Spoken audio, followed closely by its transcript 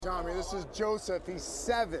Tommy, this is Joseph. He's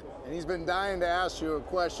 7, and he's been dying to ask you a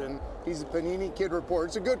question. He's a Panini Kid Report.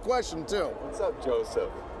 It's a good question, too. What's up, Joseph?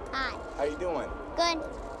 Hi. How you doing? Good.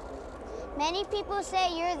 Many people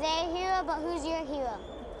say you're their hero, but who's your hero?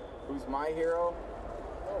 Who's my hero?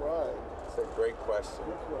 All right. That's a great question.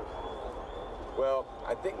 Well,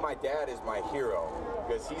 I think my dad is my hero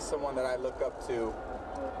because he's someone that I look up to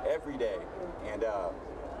every day. And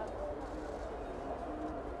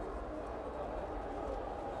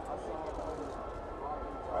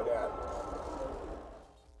my dad.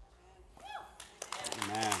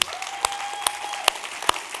 Amen.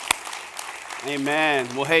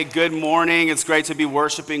 Amen. Well, hey, good morning. It's great to be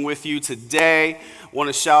worshiping with you today. I want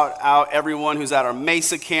to shout out everyone who's at our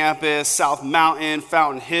Mesa campus, South Mountain,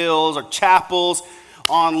 Fountain Hills, our chapels,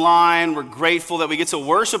 online. We're grateful that we get to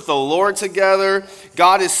worship the Lord together.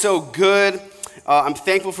 God is so good. I'm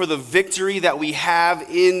thankful for the victory that we have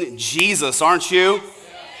in Jesus, aren't you?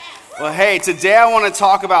 Well, hey, today I want to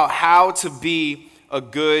talk about how to be a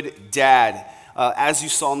good dad. As you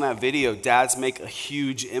saw in that video, dads make a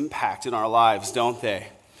huge impact in our lives, don't they?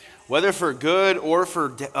 Whether for good or for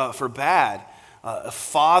bad, a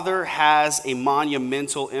father has a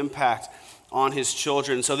monumental impact on his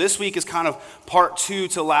children. So this week is kind of part 2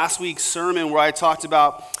 to last week's sermon where I talked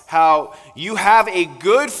about how you have a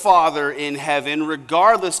good father in heaven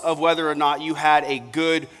regardless of whether or not you had a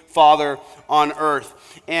good father on earth.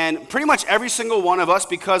 And pretty much every single one of us,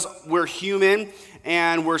 because we're human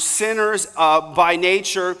and we're sinners by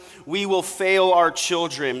nature, we will fail our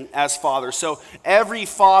children as fathers. So every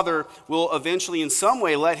father will eventually in some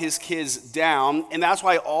way let his kids down, and that's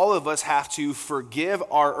why all of us have to forgive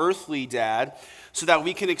our earthly dad so that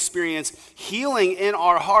we can experience healing in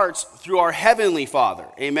our hearts through our heavenly Father.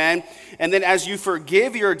 Amen? And then as you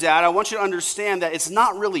forgive your dad, I want you to understand that it's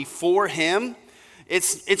not really for him,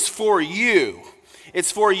 it's for you. It's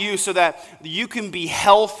for you so that you can be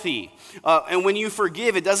healthy. And when you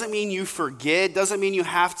forgive, it doesn't mean you forget. It doesn't mean you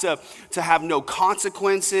have to have no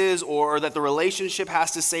consequences or that the relationship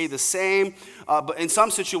has to stay the same. But in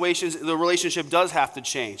some situations, the relationship does have to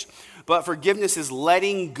change. But forgiveness is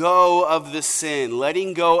letting go of the sin,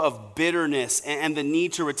 letting go of bitterness and the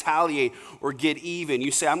need to retaliate or get even.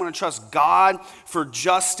 You say, I'm going to trust God for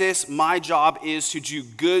justice. My job is to do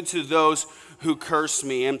good to those who curse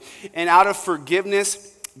me. And out of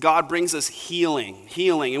forgiveness, God brings us healing.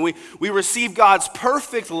 And we receive God's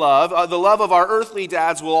perfect love. The love of our earthly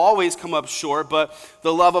dads will always come up short, but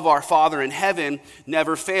the love of our Father in heaven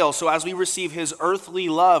never fails. So as we receive his earthly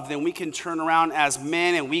love, then we can turn around as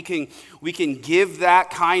men and we can give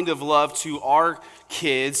that kind of love to our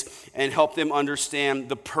kids and help them understand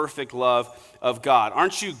the perfect love of God.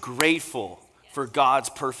 Aren't you grateful for God's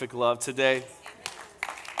perfect love today?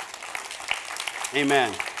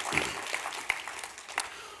 Amen.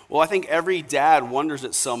 Well, I think every dad wonders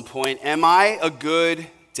at some point, am I a good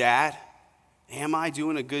dad? Am I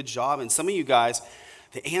doing a good job? And some of you guys,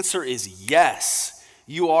 the answer is yes.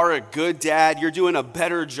 You are a good dad. You're doing a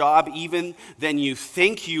better job even than you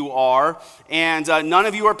think you are. And none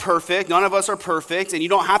of you are perfect. None of us are perfect. And you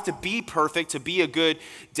don't have to be perfect to be a good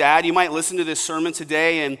dad. You might listen to this sermon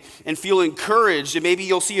today and feel encouraged. And maybe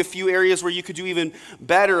you'll see a few areas where you could do even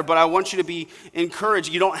better. But I want you to be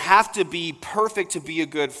encouraged. You don't have to be perfect to be a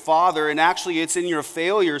good father. And actually, it's in your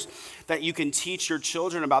failures that you can teach your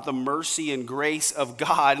children about the mercy and grace of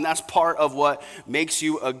God. And that's part of what makes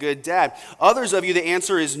you a good dad. Others of you, the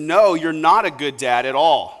answer is no, you're not a good dad at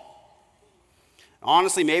all.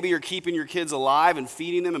 Honestly, maybe you're keeping your kids alive and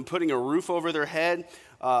feeding them and putting a roof over their head,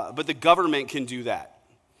 but the government can do that.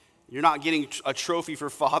 You're not getting a trophy for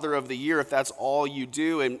Father of the Year if that's all you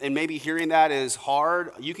do. And maybe hearing that is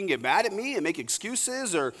hard. You can get mad at me and make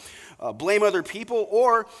excuses or blame other people,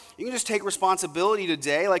 or you can just take responsibility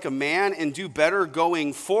today like a man and do better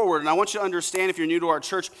going forward. And I want you to understand, if you're new to our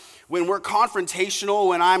church, when we're confrontational,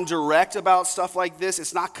 when I'm direct about stuff like this,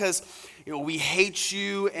 it's not because we hate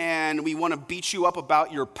you and we want to beat you up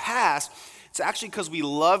about your past. It's actually because we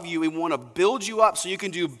love you. We want to build you up so you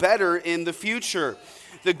can do better in the future.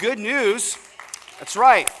 The good news, that's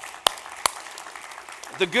right.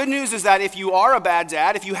 The good news is that if you are a bad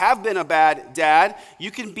dad, if you have been a bad dad,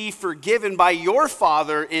 you can be forgiven by your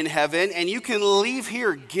Father in heaven, and you can leave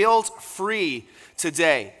here guilt-free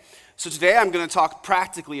today. So today I'm going to talk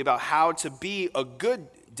practically about how to be a good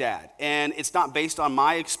dad. And it's not based on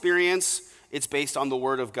my experience, it's based on the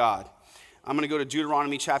Word of God. I'm going to go to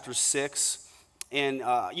Deuteronomy chapter 6. And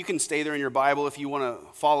you can stay there in your Bible if you want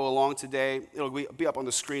to follow along today. It'll be up on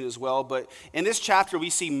the screen as well. But in this chapter, we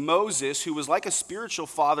see Moses, who was like a spiritual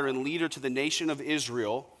father and leader to the nation of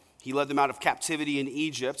Israel. He led them out of captivity in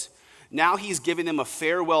Egypt. Now he's giving them a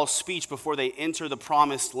farewell speech before they enter the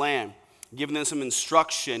promised land, giving them some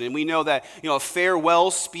instruction. And we know that, a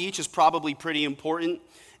farewell speech is probably pretty important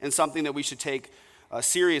and something that we should take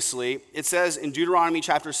seriously. It says in Deuteronomy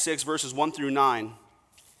chapter 6, verses 1 through 9,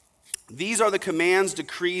 "These are the commands,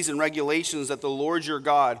 decrees, and regulations that the Lord your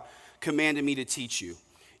God commanded me to teach you.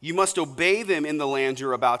 You must obey them in the land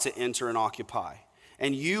you're about to enter and occupy.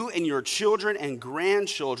 And you and your children and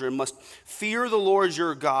grandchildren must fear the Lord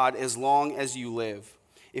your God as long as you live.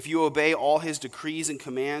 If you obey all his decrees and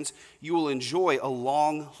commands, you will enjoy a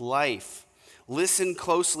long life. Listen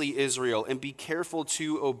closely, Israel, and be careful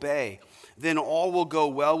to obey. Then all will go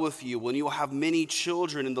well with you, when you will have many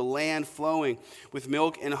children in the land flowing with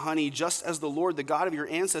milk and honey, just as the Lord, the God of your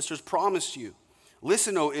ancestors, promised you.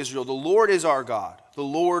 Listen, O Israel, the Lord is our God, the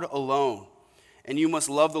Lord alone. And you must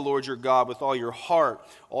love the Lord your God with all your heart,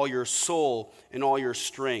 all your soul, and all your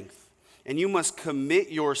strength. And you must commit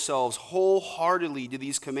yourselves wholeheartedly to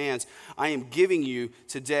these commands I am giving you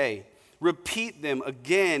today. Repeat them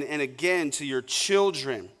again and again to your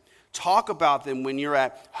children. Talk about them when you're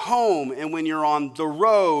at home and when you're on the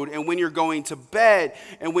road and when you're going to bed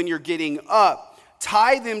and when you're getting up.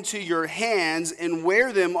 Tie them to your hands and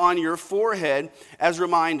wear them on your forehead as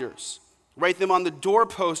reminders. Write them on the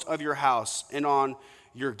doorpost of your house and on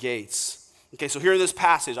your gates." Okay, so here in this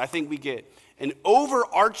passage, I think we get an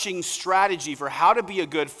overarching strategy for how to be a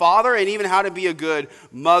good father and even how to be a good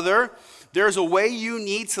mother. There's a way you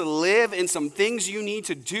need to live and some things you need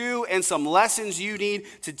to do and some lessons you need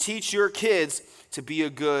to teach your kids to be a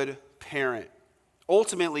good parent.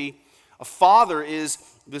 Ultimately, a father is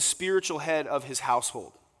the spiritual head of his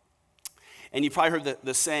household. And you probably heard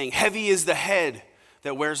the saying, heavy is the head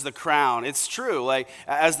that wears the crown. It's true. Like,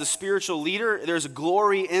 as the spiritual leader, there's a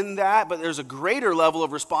glory in that, but there's a greater level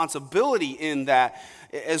of responsibility in that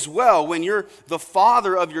as well. When you're the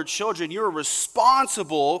father of your children, you're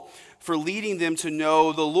responsible for leading them to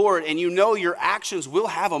know the Lord, and your actions will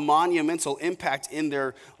have a monumental impact in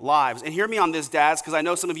their lives. And hear me on this, dads, because I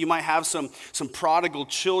know some of you might have some prodigal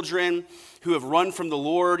children who have run from the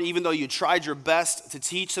Lord, even though you tried your best to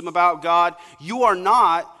teach them about God. You are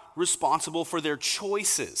not responsible for their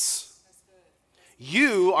choices.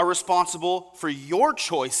 You are responsible for your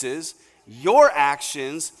choices, your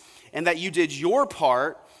actions, and that you did your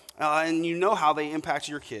part, and you know how they impact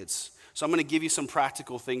your kids. So I'm going to give you some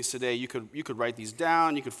practical things today. You could write these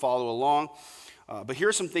down. You could follow along. But here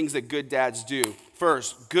are some things that good dads do.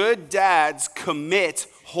 First, good dads commit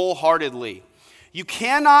wholeheartedly. You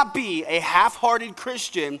cannot be a half-hearted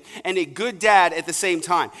Christian and a good dad at the same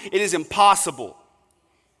time. It is impossible.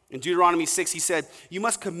 In Deuteronomy 6, he said, you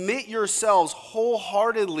must commit yourselves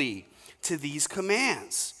wholeheartedly to these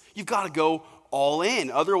commands. You've got to go all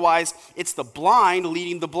in. Otherwise, it's the blind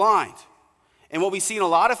leading the blind. And what we see in a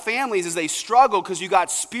lot of families is they struggle because you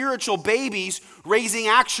got spiritual babies raising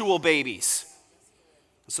actual babies.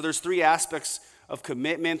 So there's three aspects of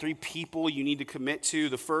commitment, three people you need to commit to.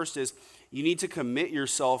 The first is you need to commit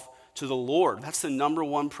yourself to the Lord. That's the number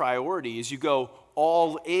one priority, is you go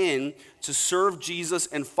all in to serve Jesus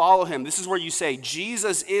and follow him. This is where you say,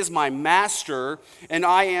 Jesus is my master and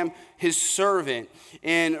I am his servant.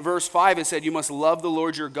 In verse 5, it said, you must love the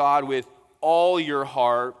Lord your God with all your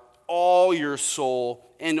heart, all your soul,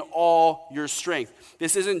 and all your strength.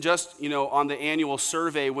 This isn't just, on the annual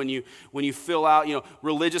survey when you fill out,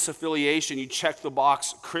 religious affiliation, you check the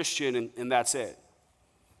box Christian and that's it.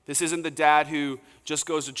 This isn't the dad who just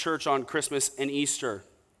goes to church on Christmas and Easter.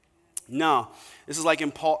 No, this is like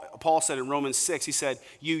Paul said in Romans 6. He said,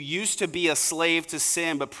 you used to be a slave to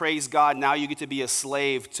sin, but praise God, now you get to be a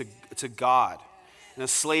slave to God and a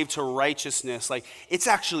slave to righteousness. Like, it's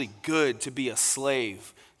actually good to be a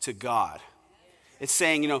slave to God. It's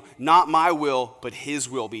saying, not my will, but his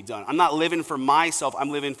will be done. I'm not living for myself,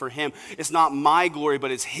 I'm living for him. It's not my glory,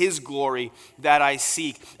 but it's his glory that I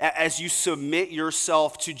seek. As you submit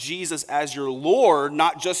yourself to Jesus as your Lord,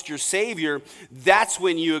 not just your Savior, that's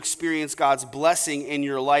when you experience God's blessing in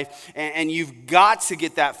your life. And you've got to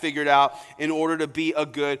get that figured out in order to be a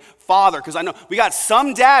good father. Because I know we got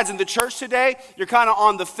some dads in the church today, you're kind of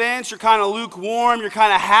on the fence, you're kind of lukewarm, you're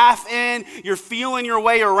kind of half in, you're feeling your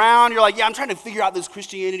way around. You're like, yeah, I'm trying to figure out this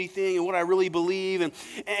Christianity thing and what I really believe,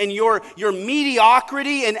 and your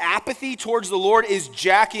mediocrity and apathy towards the Lord is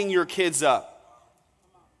jacking your kids up.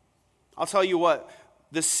 I'll tell you what,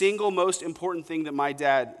 the single most important thing that my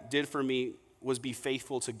dad did for me was be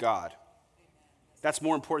faithful to God. That's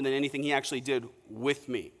more important than anything he actually did with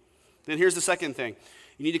me. Then here's the second thing.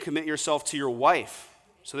 You need to commit yourself to your wife.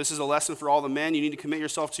 So this is a lesson for all the men. You need to commit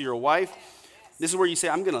yourself to your wife. This is where you say,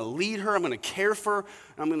 I'm going to lead her, I'm going to care for her,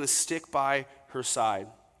 and I'm going to stick by her side.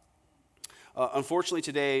 Unfortunately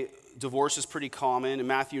today, divorce is pretty common. In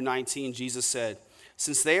Matthew 19, Jesus said,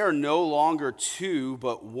 "Since they are no longer two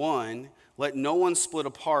but one, let no one split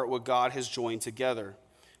apart what God has joined together."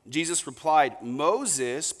 Jesus replied,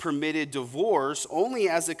 "Moses permitted divorce only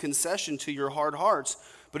as a concession to your hard hearts,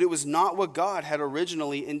 but it was not what God had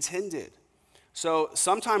originally intended." So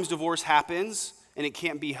sometimes divorce happens and it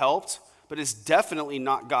can't be helped, but it's definitely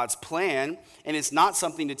not God's plan, and it's not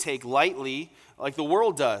something to take lightly like the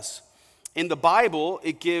world does. In the Bible,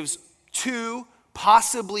 it gives 2,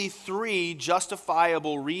 possibly 3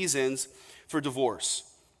 justifiable reasons for divorce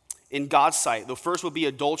in God's sight. The first would be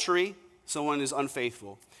adultery, someone is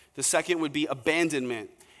unfaithful. The second would be abandonment.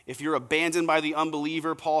 If you're abandoned by the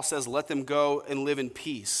unbeliever, Paul says, let them go and live in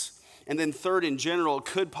peace. And then third, in general,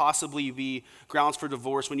 could possibly be grounds for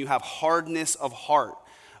divorce when you have hardness of heart.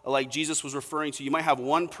 Like Jesus was referring to, you might have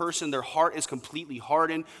one person, their heart is completely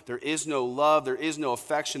hardened. There is no love, there is no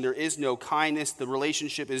affection, there is no kindness. The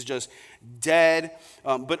relationship is just dead.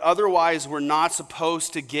 But otherwise, we're not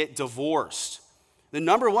supposed to get divorced. The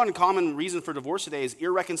number one common reason for divorce today is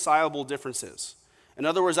irreconcilable differences. In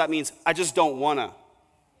other words, that means I just don't want to.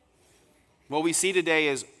 What we see today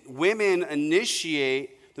is women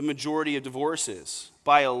initiate the majority of divorces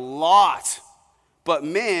by a lot, but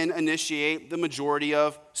men initiate the majority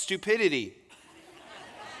of stupidity.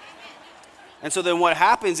 And so then what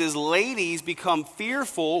happens is ladies become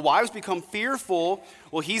fearful, wives become fearful.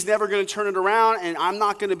 Well, he's never going to turn it around, and I'm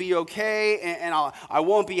not going to be okay, and I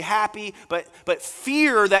won't be happy. But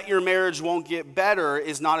fear that your marriage won't get better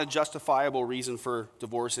is not a justifiable reason for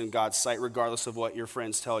divorce in God's sight, regardless of what your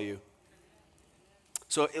friends tell you.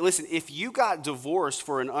 So listen, if you got divorced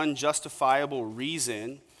for an unjustifiable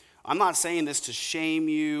reason, I'm not saying this to shame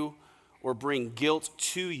you or bring guilt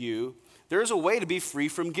to you. There is a way to be free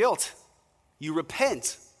from guilt. You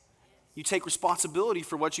repent. You take responsibility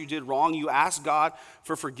for what you did wrong. You ask God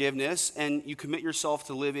for forgiveness, and you commit yourself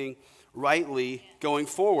to living rightly going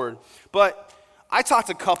forward. But I talk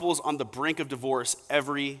to couples on the brink of divorce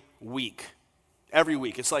every week. Every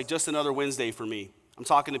week. It's like just another Wednesday for me. I'm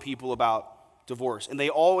talking to people about divorce, and they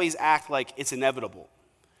always act like it's inevitable.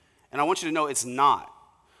 And I want you to know it's not.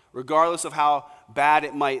 Regardless of how bad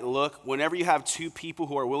it might look, whenever you have two people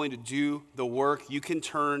who are willing to do the work, you can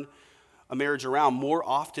turn a marriage around more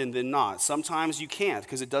often than not. Sometimes you can't,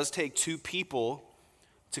 because it does take two people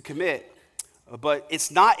to commit. But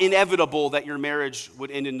it's not inevitable that your marriage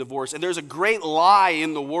would end in divorce. And there's a great lie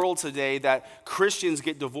in the world today that Christians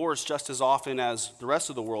get divorced just as often as the rest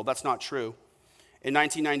of the world. That's not true. In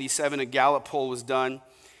 1997, a Gallup poll was done,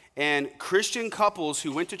 and Christian couples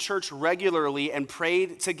who went to church regularly and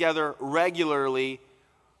prayed together regularly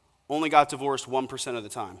only got divorced 1% of the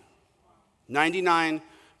time. 99%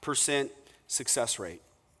 success rate.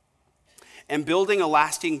 And building a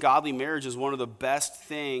lasting godly marriage is one of the best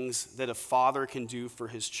things that a father can do for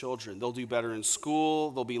his children. They'll do better in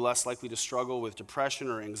school, they'll be less likely to struggle with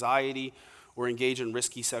depression or anxiety or engage in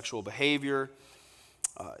risky sexual behavior.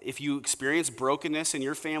 If you experience brokenness in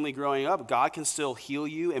your family growing up, God can still heal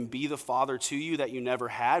you and be the father to you that you never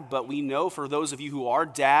had. But we know for those of you who are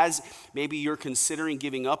dads, maybe you're considering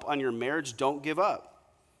giving up on your marriage, don't give up.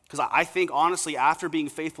 Because I think, honestly, after being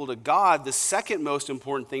faithful to God, the second most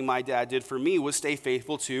important thing my dad did for me was stay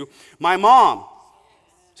faithful to my mom.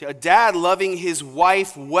 See, a dad loving his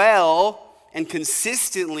wife well and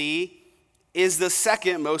consistently is the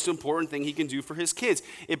second most important thing he can do for his kids.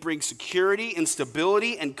 It brings security and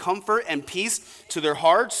stability and comfort and peace to their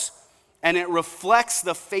hearts, and it reflects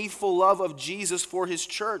the faithful love of Jesus for his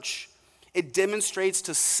church. It demonstrates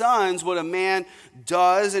to sons what a man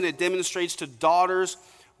does, and it demonstrates to daughters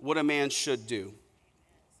what a man should do.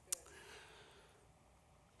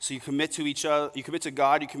 So you commit to each other, you commit to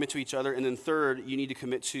God, you commit to each other, and then third, you need to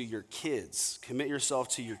commit to your kids. Commit yourself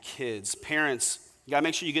to your kids. Parents, you gotta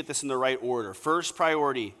make sure you get this in the right order. First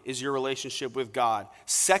priority is your relationship with God.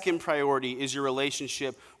 Second priority is your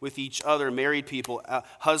relationship with each other, married people,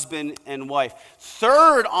 husband and wife.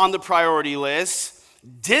 Third on the priority list,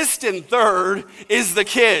 distant third, is the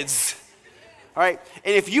kids. All right,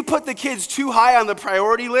 and if you put the kids too high on the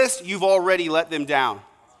priority list, you've already let them down.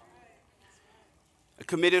 A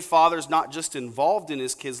committed father is not just involved in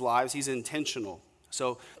his kids' lives, he's intentional.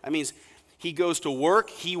 So that means he goes to work,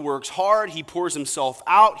 he works hard, he pours himself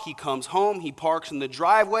out, he comes home, he parks in the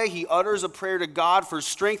driveway, he utters a prayer to God for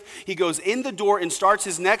strength, he goes in the door and starts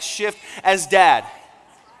his next shift as dad.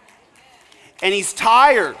 And he's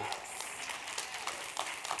tired.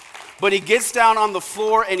 But he gets down on the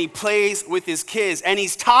floor and he plays with his kids. And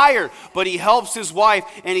he's tired, but he helps his wife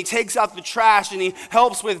and he takes out the trash and he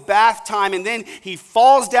helps with bath time. And then he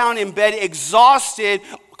falls down in bed exhausted,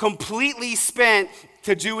 completely spent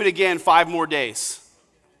to do it again 5 more days.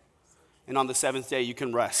 And on the 7th day, you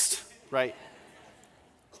can rest, right?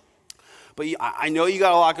 But I know you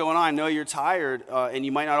got a lot going on. I know you're tired, and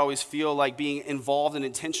you might not always feel like being involved and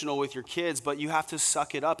intentional with your kids, but you have to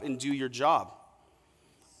suck it up and do your job.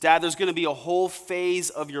 Dad, there's going to be a whole phase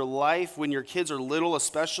of your life when your kids are little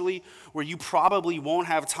especially, where you probably won't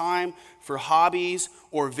have time for hobbies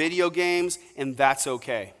or video games, and that's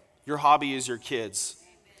okay. Your hobby is your kids.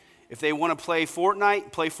 If they want to play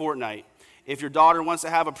Fortnite, play Fortnite. If your daughter wants to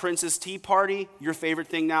have a princess tea party, your favorite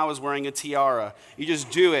thing now is wearing a tiara. You just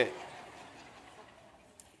do it.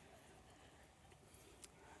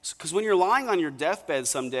 Because when you're lying on your deathbed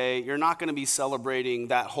someday, you're not going to be celebrating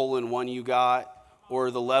that hole-in-one you got or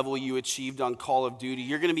the level you achieved on Call of Duty.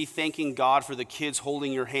 You're going to be thanking God for the kids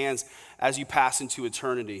holding your hands as you pass into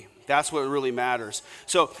eternity. That's what really matters.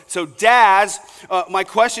 So dads, my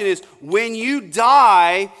question is, when you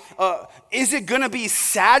die, is it going to be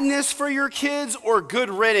sadness for your kids or good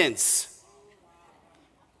riddance?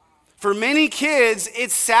 For many kids,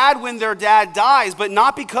 it's sad when their dad dies, but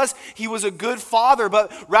not because he was a good father,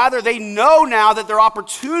 but rather they know now that their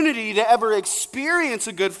opportunity to ever experience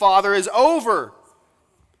a good father is over.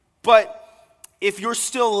 But if you're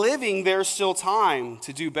still living, there's still time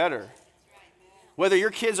to do better. Whether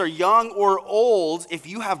your kids are young or old, if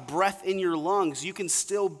you have breath in your lungs, you can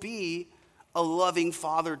still be a loving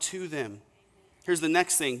father to them. Here's the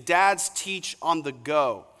next thing. Dads teach on the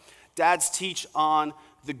go. Dads teach on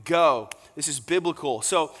the go. This is biblical.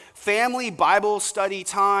 So family Bible study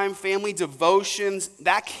time, family devotions,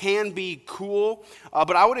 that can be cool.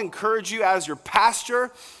 But I would encourage you as your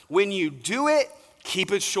pastor, when you do it,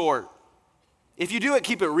 keep it short. If you do it,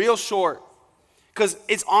 keep it real short. Because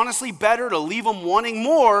it's honestly better to leave them wanting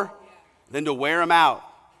more than to wear them out.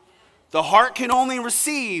 The heart can only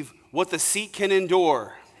receive what the seat can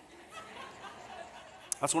endure.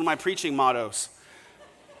 That's one of my preaching mottos.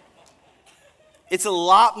 It's a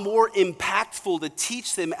lot more impactful to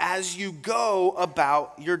teach them as you go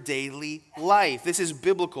about your daily life. This is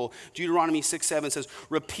biblical. Deuteronomy 6:7 says,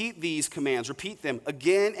 repeat these commands. Repeat them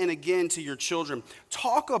again and again to your children.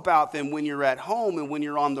 Talk about them when you're at home and when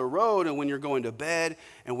you're on the road and when you're going to bed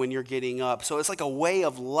and when you're getting up. So it's like a way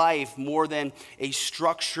of life more than a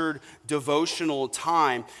structured devotional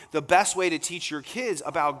time. The best way to teach your kids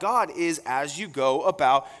about God is as you go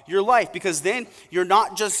about your life, because then you're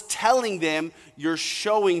not just telling them, you're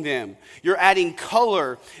showing them. You're adding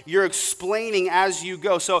color. You're explaining as you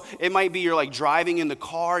go. So it might be you're like driving in the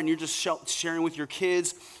car and you're just sharing with your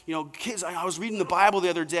kids. You know, kids, I was reading the Bible the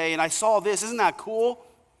other day and I saw this. Isn't that cool?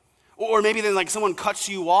 Or maybe then like someone cuts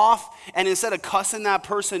you off and instead of cussing that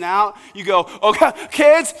person out, you go, okay,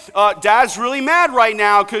 kids, Dad's really mad right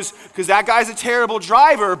now because that guy's a terrible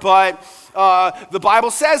driver, but the Bible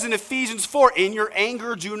says in Ephesians 4, in your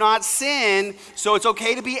anger do not sin. So it's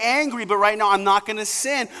okay to be angry, but right now I'm not going to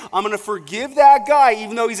sin. I'm going to forgive that guy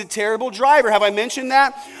even though he's a terrible driver. Have I mentioned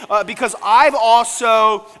that? Because I've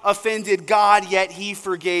also offended God, yet he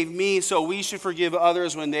forgave me. So we should forgive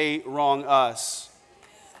others when they wrong us.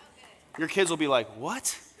 Your kids will be like,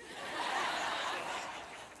 what?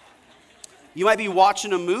 You might be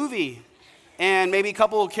watching a movie and maybe a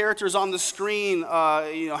couple of characters on the screen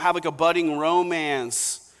have like a budding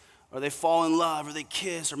romance, or they fall in love, or they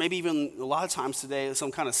kiss, or maybe even a lot of times today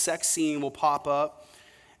some kind of sex scene will pop up.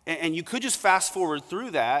 And you could just fast forward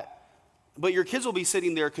through that, but your kids will be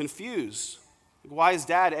sitting there confused. Why is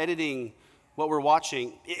Dad editing what we're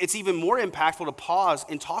watching? It's even more impactful to pause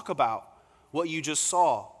and talk about what you just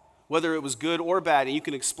saw, whether it was good or bad, and you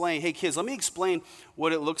can explain, hey kids, let me explain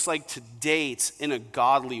what it looks like to date in a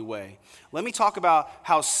godly way. Let me talk about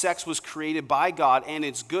how sex was created by God and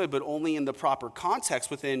it's good, but only in the proper context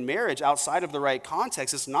within marriage. Outside of the right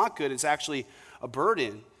context, it's not good, it's actually a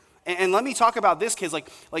burden. And let me talk about this, kids. Like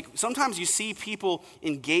sometimes you see people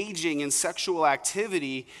engaging in sexual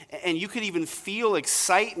activity, and you could even feel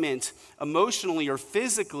excitement emotionally or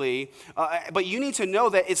physically, but you need to know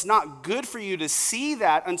that it's not good for you to see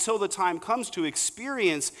that until the time comes to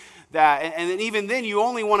experience that. And even then, you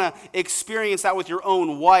only want to experience that with your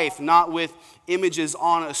own wife, not with images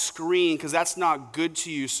on a screen, because that's not good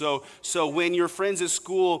to you. So when your friends at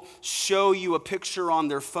school show you a picture on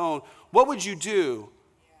their phone, what would you do?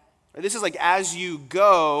 This is like as you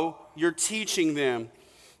go, you're teaching them.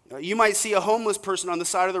 You might see a homeless person on the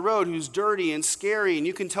side of the road who's dirty and scary, and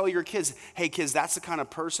you can tell your kids, hey kids, that's the kind of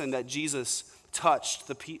person that Jesus touched,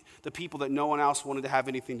 the people that no one else wanted to have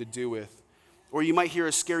anything to do with. Or you might hear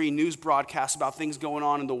a scary news broadcast about things going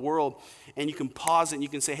on in the world, and you can pause it and you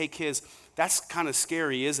can say, hey kids, that's kind of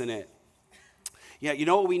scary, isn't it? Yeah, you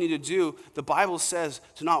know what we need to do? The Bible says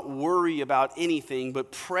to not worry about anything,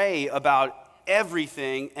 but pray about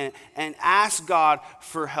everything and ask God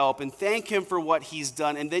for help and thank him for what he's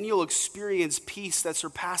done. And then you'll experience peace that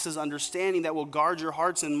surpasses understanding, that will guard your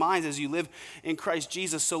hearts and minds as you live in Christ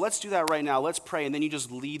Jesus. So let's do that right now. Let's pray, and then you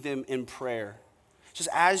just lead them in prayer. Just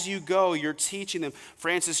as you go, you're teaching them.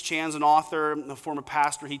 Francis Chan's an author, a former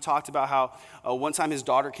pastor. He talked about how one time his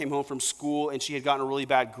daughter came home from school and she had gotten a really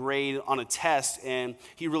bad grade on a test, and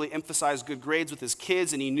he really emphasized good grades with his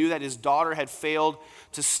kids, and he knew that his daughter had failed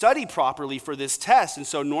to study properly for this test. And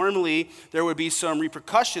so normally there would be some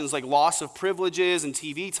repercussions like loss of privileges and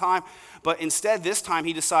TV time, but instead this time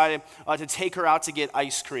he decided to take her out to get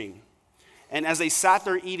ice cream. And as they sat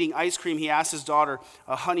there eating ice cream, he asked his daughter,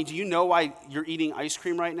 honey, do you know why you're eating ice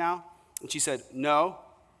cream right now? And she said, no.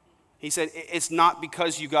 He said, it's not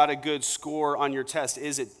because you got a good score on your test,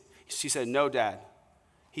 is it? She said, no, Dad.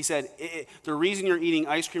 He said, the reason you're eating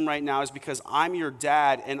ice cream right now is because I'm your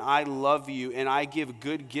dad and I love you and I give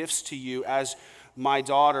good gifts to you as my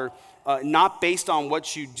daughter, not based on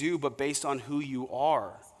what you do, but based on who you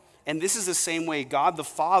are. And this is the same way God the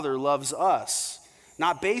Father loves us.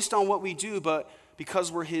 Not based on what we do, but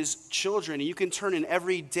because we're his children. And you can turn an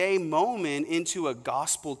everyday moment into a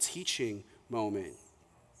gospel teaching moment.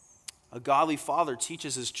 A godly father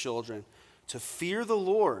teaches his children to fear the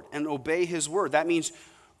Lord and obey his word. That means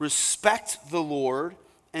respect the Lord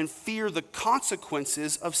and fear the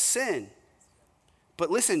consequences of sin. But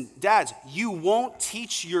listen, dads, you won't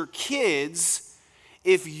teach your kids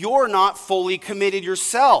if you're not fully committed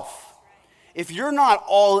yourself. If you're not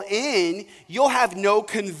all in, you'll have no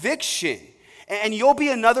conviction. And you'll be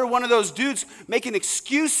another one of those dudes making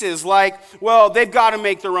excuses like, well, they've got to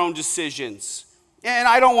make their own decisions. And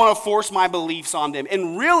I don't want to force my beliefs on them.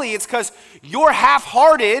 And really, it's because you're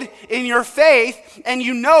half-hearted in your faith, and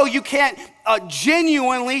you know you can't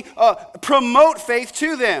genuinely promote faith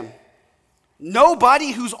to them.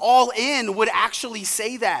 Nobody who's all in would actually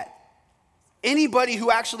say that. Anybody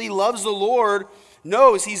who actually loves the Lord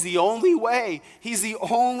knows he's the only way. He's the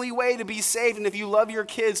only way to be saved. And if you love your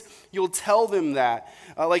kids, you'll tell them that.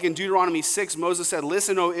 Like in Deuteronomy 6, Moses said,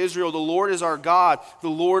 listen, O Israel, the Lord is our God, the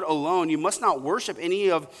Lord alone. You must not worship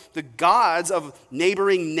any of the gods of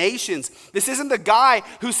neighboring nations. This isn't the guy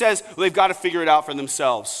who says, well, they've got to figure it out for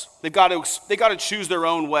themselves. They've got to choose their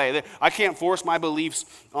own way. I can't force my beliefs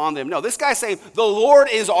on them. No, this guy's saying, the Lord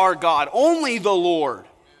is our God, only the Lord.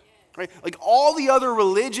 Right? Like all the other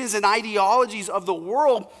religions and ideologies of the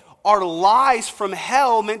world are lies from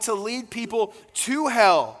hell meant to lead people to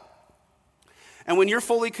hell. And when you're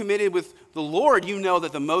fully committed with the Lord, you know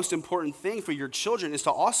that the most important thing for your children is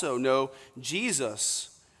to also know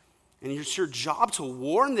Jesus. And it's your job to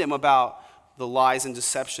warn them about the lies and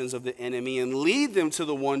deceptions of the enemy and lead them to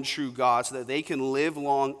the one true God so that they can live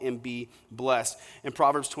long and be blessed. In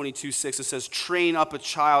Proverbs 22:6, it says, train up a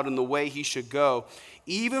child in the way he should go.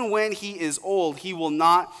 Even when he is old, he will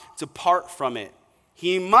not depart from it.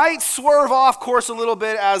 He might swerve off course a little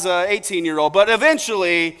bit as an 18-year-old, but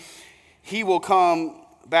eventually he will come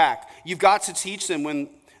back. You've got to teach them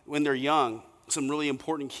when they're young some really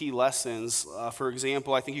important key lessons. For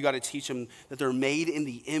example, I think you got to teach them that they're made in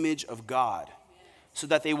the image of God so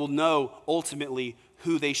that they will know ultimately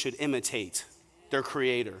who they should imitate, their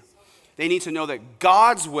Creator. They need to know that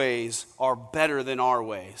God's ways are better than our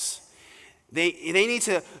ways. They need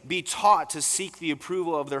to be taught to seek the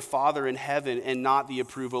approval of their Father in heaven and not the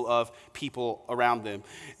approval of people around them.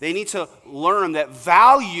 They need to learn that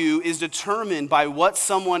value is determined by what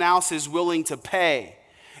someone else is willing to pay,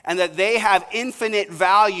 and that they have infinite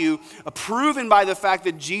value proven by the fact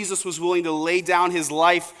that Jesus was willing to lay down his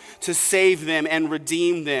life to save them and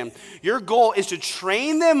redeem them. Your goal is to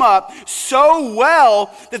train them up so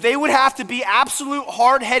well that they would have to be absolute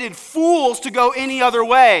hard-headed fools to go any other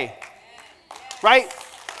way. Right?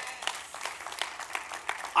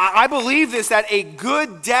 I believe this, that a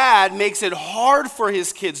good dad makes it hard for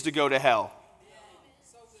his kids to go to hell.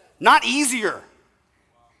 Not easier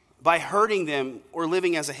by hurting them or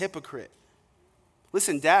living as a hypocrite.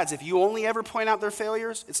 Listen, dads, if you only ever point out their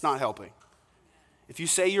failures, it's not helping. If you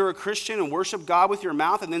say you're a Christian and worship God with your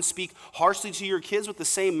mouth and then speak harshly to your kids with the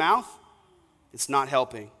same mouth, it's not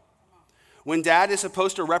helping. When dad is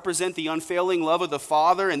supposed to represent the unfailing love of the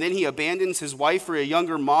Father and then he abandons his wife for a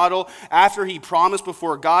younger model after he promised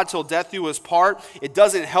before God till death do us part, it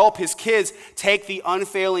doesn't help his kids take the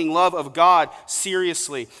unfailing love of God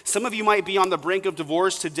seriously. Some of you might be on the brink of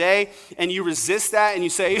divorce today and you resist that and you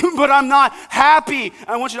say, but I'm not happy.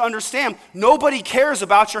 I want you to understand, nobody cares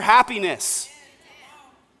about your happiness.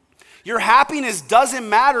 Your happiness doesn't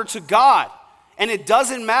matter to God. And it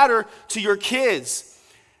doesn't matter to your kids.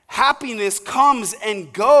 Happiness comes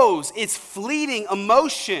and goes. It's fleeting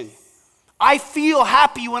emotion. I feel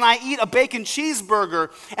happy when I eat a bacon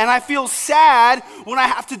cheeseburger, and I feel sad when I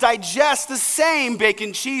have to digest the same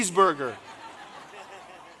bacon cheeseburger.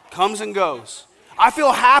 Comes and goes. I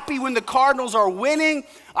feel happy when the Cardinals are winning.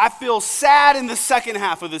 I feel sad in the second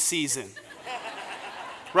half of the season.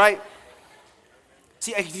 Right?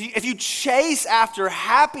 See, if you chase after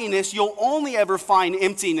happiness, you'll only ever find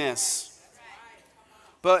emptiness.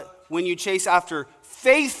 But when you chase after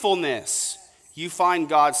faithfulness, you find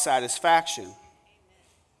God's satisfaction.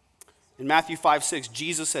 In Matthew 5:6,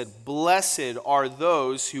 Jesus said, "Blessed are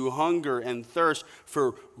those who hunger and thirst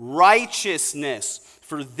for righteousness,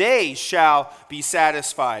 for they shall be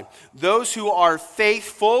satisfied. Those who are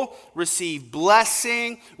faithful receive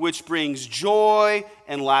blessing, which brings joy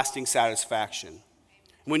and lasting satisfaction."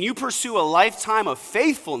 When you pursue a lifetime of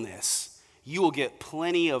faithfulness, you will get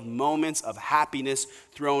plenty of moments of happiness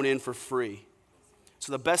thrown in for free.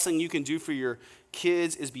 So the best thing you can do for your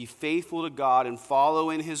kids is be faithful to God and follow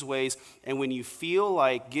in his ways. And when you feel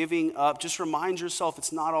like giving up, just remind yourself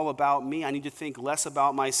it's not all about me. I need to think less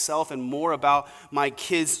about myself and more about my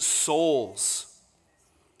kids' souls.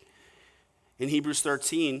 In Hebrews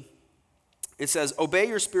 13, it says, "Obey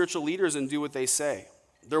your spiritual leaders and do what they say.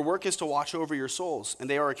 Their work is to watch over your souls, and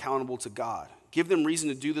they are accountable to God. Give them reason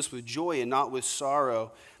to do this with joy and not with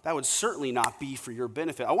sorrow. That would certainly not be for your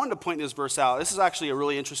benefit." I wanted to point this verse out. This is actually a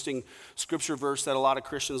really interesting scripture verse that a lot of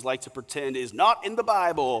Christians like to pretend is not in the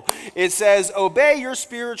Bible. It says, "Obey your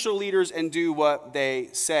spiritual leaders and do what they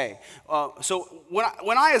say." So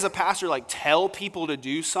when I as a pastor tell people to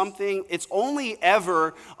do something, it's only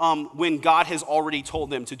ever when God has already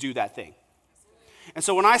told them to do that thing. And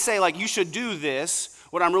so when I say you should do this,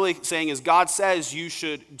 what I'm really saying is God says you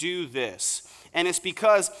should do this. And it's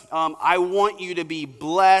because I want you to be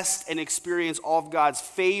blessed and experience all of God's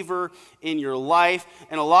favor in your life.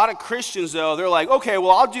 And a lot of Christians, though, they're like, okay,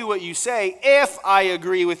 well, I'll do what you say if I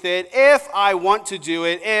agree with it, if I want to do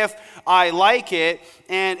it, if I like it.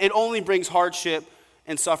 And it only brings hardship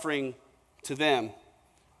and suffering to them.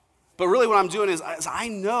 But really what I'm doing is I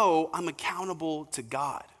know I'm accountable to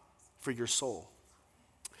God for your soul.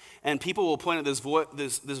 And people will point at this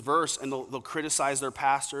verse and they'll criticize their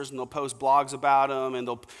pastors and they'll post blogs about them and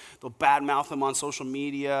they'll badmouth them on social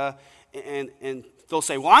media and they'll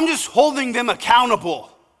say, well, I'm just holding them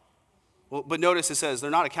accountable. Well, but notice it says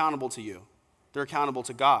they're not accountable to you. They're accountable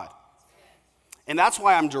to God. And that's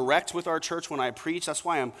why I'm direct with our church when I preach. That's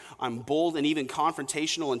why I'm bold and even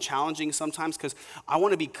confrontational and challenging sometimes, because I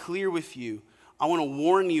want to be clear with you. I want to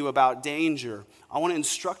warn you about danger. I want to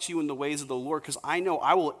instruct you in the ways of the Lord, because I know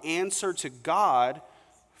I will answer to God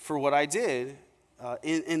for what I did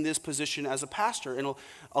in this position as a pastor. And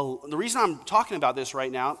the reason I'm talking about this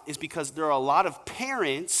right now is because there are a lot of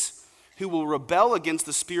parents who will rebel against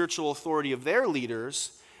the spiritual authority of their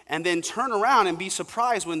leaders and then turn around and be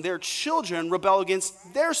surprised when their children rebel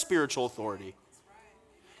against their spiritual authority.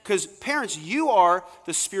 Because parents, you are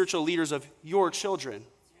the spiritual leaders of your children.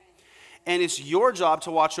 And it's your job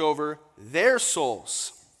to watch over their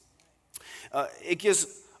souls. It gives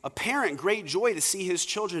a parent great joy to see his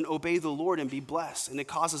children obey the Lord and be blessed. And it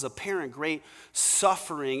causes a parent great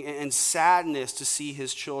suffering and sadness to see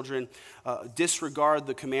his children disregard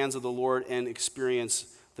the commands of the Lord and experience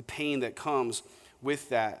the pain that comes with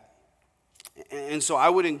that. And so I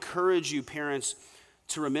would encourage you, parents,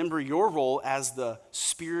 to remember your role as the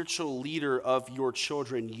spiritual leader of your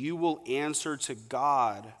children. You will answer to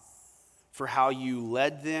God for how you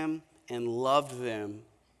led them and loved them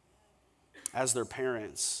as their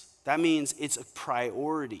parents. That means it's a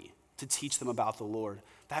priority to teach them about the Lord.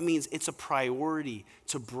 That means it's a priority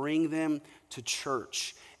to bring them to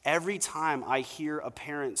church. Every time I hear a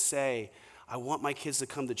parent say, I want my kids to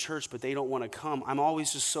come to church, but they don't want to come, I'm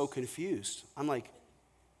always just so confused. I'm like,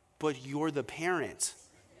 but you're the parent.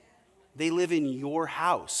 They live in your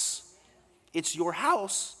house. It's your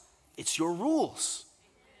house. It's your rules.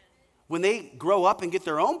 When they grow up and get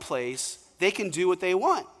their own place, they can do what they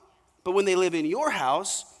want. But when they live in your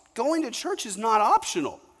house, going to church is not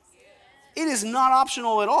optional. It is not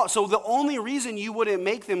optional at all. So the only reason you wouldn't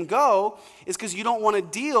make them go is because you don't want to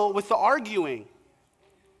deal with the arguing.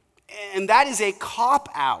 And that is a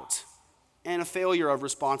cop-out and a failure of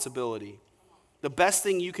responsibility. The best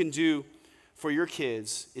thing you can do for your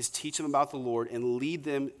kids is teach them about the Lord and lead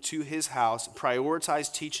them to his house.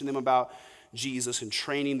 Prioritize teaching them about Jesus and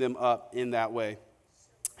training them up in that way.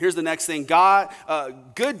 Here's the next thing.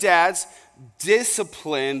 Good dads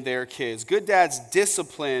discipline their kids. Good dads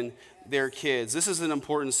discipline their kids. This is an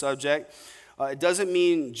important subject. It doesn't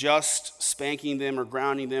mean just spanking them or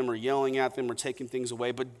grounding them or yelling at them or taking things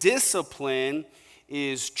away, but discipline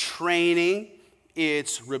is training,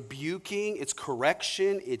 it's rebuking, it's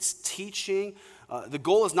correction, it's teaching. The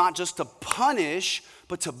goal is not just to punish,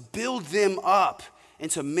 but to build them up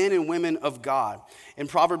into men and women of God. In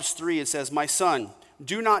Proverbs 3, it says, "My son,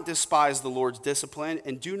 do not despise the Lord's discipline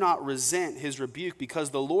and do not resent his rebuke, because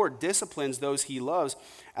the Lord disciplines those he loves.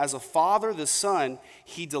 As a father, the son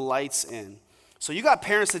he delights in." So you got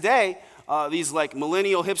parents today, these like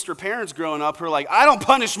millennial hipster parents growing up who are like, "I don't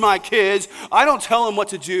punish my kids. I don't tell them what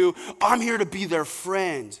to do. I'm here to be their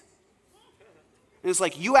friend." And it's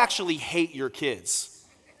like, you actually hate your kids.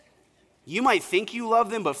 You might think you love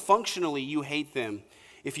them, but functionally you hate them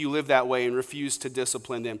if you live that way and refuse to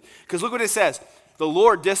discipline them. Because look what it says. The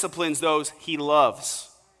Lord disciplines those he loves.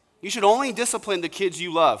 You should only discipline the kids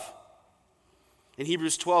you love. In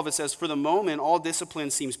Hebrews 12, it says, "For the moment, all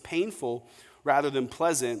discipline seems painful rather than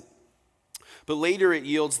pleasant, but later it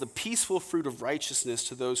yields the peaceful fruit of righteousness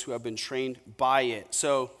to those who have been trained by it."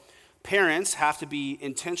 So parents have to be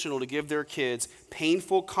intentional to give their kids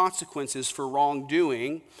painful consequences for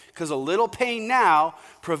wrongdoing, because a little pain now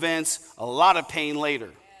prevents a lot of pain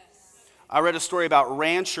later. I read a story about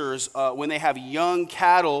ranchers, when they have young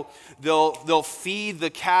cattle, they'll feed the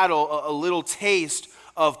cattle a little taste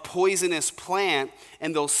of poisonous plant,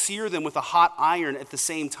 and they'll sear them with a hot iron at the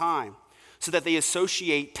same time, so that they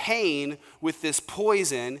associate pain with this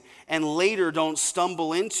poison and later don't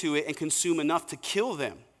stumble into it and consume enough to kill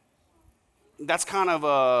them. That's kind of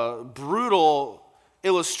a brutal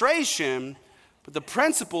illustration, but the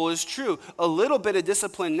principle is true. A little bit of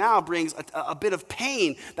discipline now brings a bit of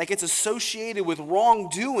pain that gets associated with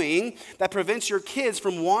wrongdoing that prevents your kids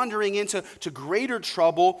from wandering into greater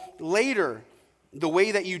trouble later. The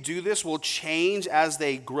way that you do this will change as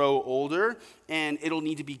they grow older, and it'll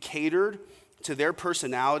need to be catered to their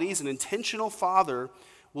personalities. An intentional father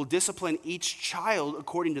will discipline each child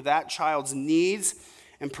according to that child's needs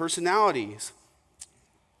and personalities.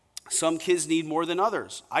 Some kids need more than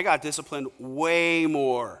others. I got disciplined way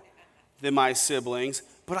more than my siblings,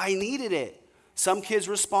 but I needed it. Some kids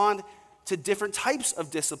respond to different types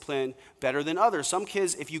of discipline better than others. Some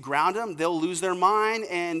kids, if you ground them, they'll lose their mind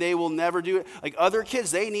and they will never do it. Like other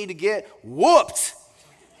kids, they need to get whooped.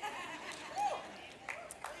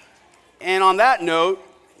 And on that note,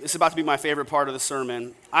 this is about to be my favorite part of the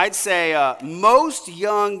sermon. I'd say most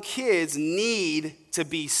young kids need to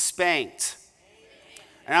be spanked.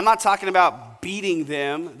 And I'm not talking about beating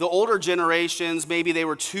them. The older generations, maybe they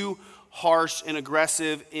were too harsh and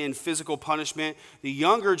aggressive in physical punishment. The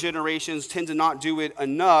younger generations tend to not do it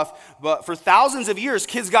enough. But for thousands of years,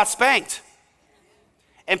 kids got spanked.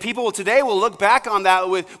 And people today will look back on that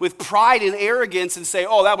with pride and arrogance and say,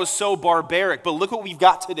 "Oh, that was so barbaric." But look what we've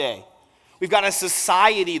got today. We've got a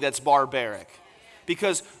society that's barbaric,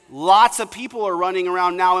 because lots of people are running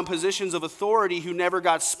around now in positions of authority who never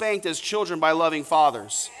got spanked as children by loving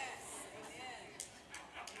fathers.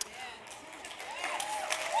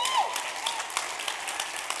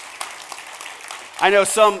 I know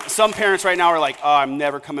some parents right now are like, "Oh, I'm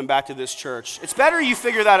never coming back to this church." It's better you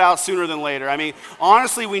figure that out sooner than later. I mean,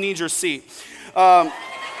 honestly, we need your seat.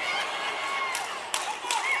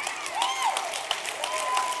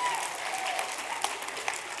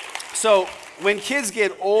 So when kids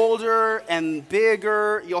get older and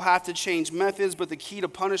bigger, you'll have to change methods, but the key to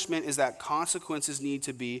punishment is that consequences need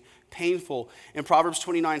to be painful. In Proverbs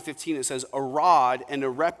 29:15, it says, "A rod and a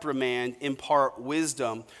reprimand impart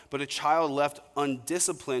wisdom, but a child left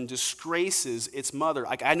undisciplined disgraces its mother."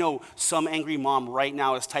 Like, I know some angry mom right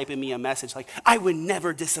now is typing me a message like, "I would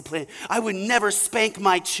never discipline. I would never spank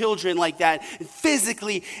my children like that, and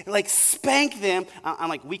physically like spank them." I'm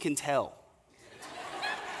like, "We can tell.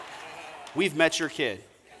 We've met your kid."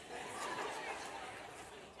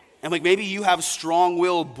 And like, maybe you have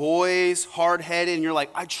strong-willed boys, hard-headed, and you're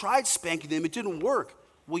like, "I tried spanking them, it didn't work."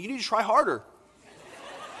 Well, you need to try harder.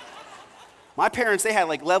 My parents, they had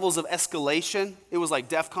like levels of escalation. It was like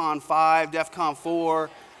DEFCON 5, DEFCON 4,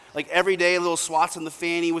 like every day little swats in the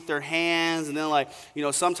fanny with their hands. And then like,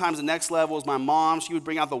 sometimes the next level is my mom. She would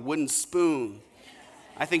bring out the wooden spoon.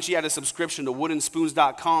 I think she had a subscription to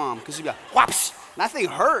woodenspoons.com, because she'd be like, whaps. And that thing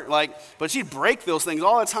hurt, but she'd break those things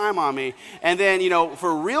all the time on me. And then,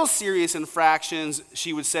 for real serious infractions,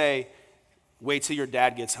 she would say, "Wait till your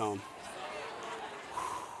dad gets home."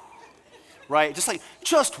 Right?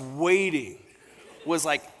 Just waiting was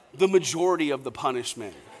like the majority of the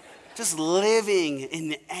punishment. Just living in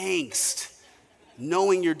the angst,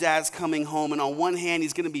 knowing your dad's coming home, and on one hand,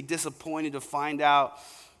 he's going to be disappointed to find out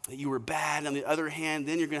that you were bad. And on the other hand,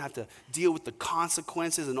 then you're going to have to deal with the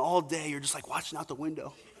consequences. And all day, you're just like watching out the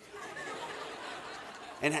window.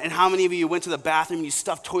 And how many of you went to the bathroom and you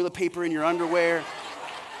stuffed toilet paper in your underwear?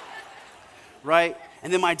 Right?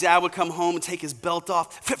 And then my dad would come home and take his belt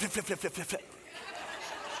off. Flip, flip, flip, flip, flip, flip, flip.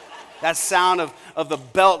 That sound of the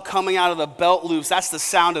belt coming out of the belt loops, that's the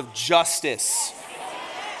sound of justice.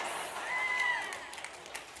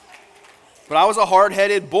 But I was a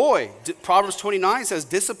hard-headed boy. Proverbs 29 says,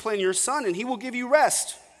 discipline your son and he will give you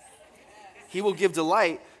rest. He will give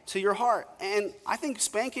delight to your heart. And I think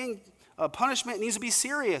spanking, punishment needs to be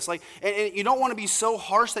serious. And you don't want to be so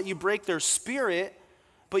harsh that you break their spirit,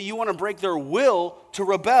 but you want to break their will to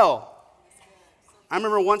rebel. I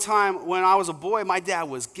remember one time when I was a boy, my dad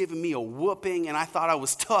was giving me a whooping and I thought I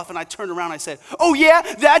was tough, and I turned around and I said, oh yeah,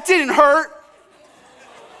 that didn't hurt.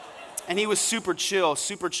 And he was super chill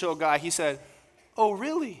guy. He said, oh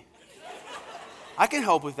really? I can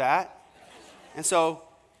help with that. And so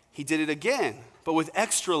he did it again, but with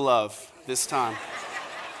extra love this time.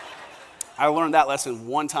 I learned that lesson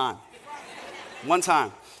one time. One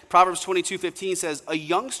time. Proverbs 22:15 says, a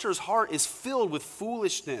youngster's heart is filled with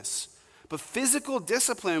foolishness, but physical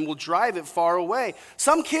discipline will drive it far away.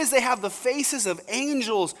 Some kids, they have the faces of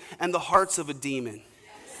angels and the hearts of a demon.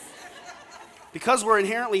 Because we're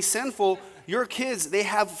inherently sinful, your kids, they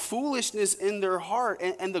have foolishness in their heart.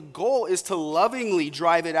 And the goal is to lovingly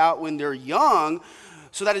drive it out when they're young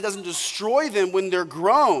so that it doesn't destroy them when they're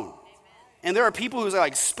grown. And there are people who say,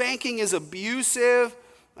 like, spanking is abusive.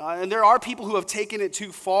 And there are people who have taken it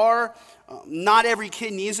too far. Not every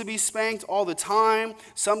kid needs to be spanked all the time.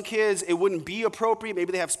 Some kids, it wouldn't be appropriate.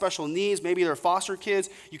 Maybe they have special needs. Maybe they're foster kids.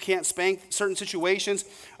 You can't spank certain situations.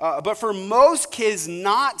 But for most kids,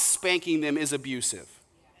 not spanking them is abusive.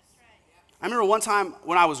 I remember one time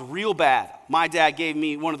when I was real bad, my dad gave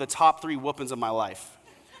me one of the top 3 whoopings of my life.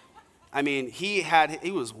 I mean, he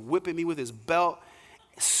was whipping me with his belt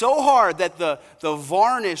so hard that the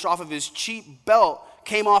varnish off of his cheap belt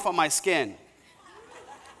came off on my skin.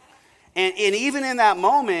 And even in that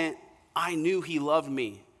moment, I knew he loved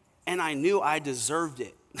me, and I knew I deserved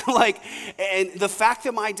it. And the fact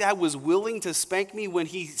that my dad was willing to spank me when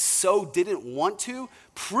he so didn't want to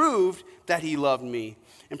proved that he loved me.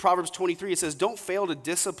 In Proverbs 23, it says, don't fail to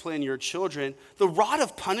discipline your children. The rod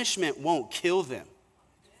of punishment won't kill them.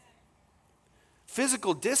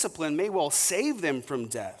 Physical discipline may well save them from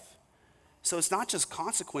death. So it's not just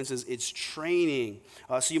consequences, it's training.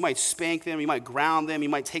 So you might spank them, you might ground them, you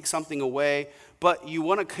might take something away, but you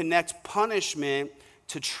want to connect punishment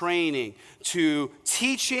to training, to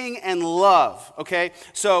teaching and love, okay?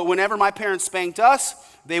 So whenever my parents spanked us,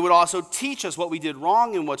 they would also teach us what we did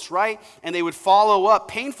wrong and what's right, and they would follow up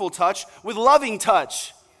painful touch with loving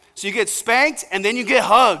touch. So you get spanked and then you get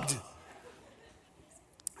hugged.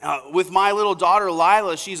 With my little daughter,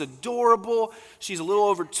 Lila, she's adorable. She's a little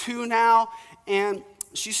over 2 now, and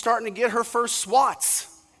she's starting to get her first swats.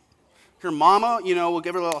 Her mama, will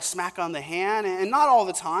give her a little smack on the hand, and not all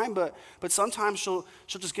the time, but sometimes she'll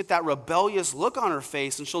just get that rebellious look on her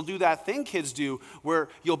face, and she'll do that thing kids do where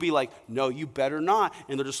you'll be like, no, you better not.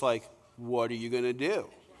 And they're just like, what are you going to do?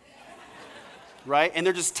 Right? And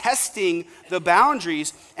they're just testing the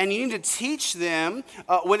boundaries, and you need to teach them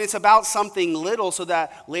when it's about something little so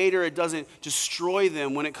that later it doesn't destroy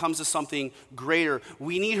them when it comes to something greater.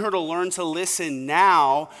 We need her to learn to listen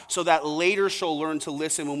now so that later she'll learn to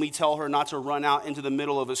listen when we tell her not to run out into the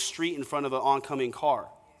middle of a street in front of an oncoming car,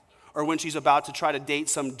 or when she's about to try to date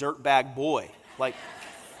some dirtbag boy.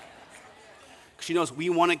 She knows we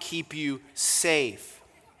want to keep you safe.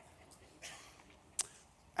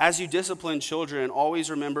 As you discipline children, always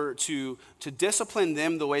remember to discipline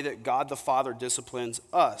them the way that God the Father disciplines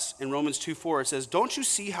us. In Romans 2:4, it says, don't you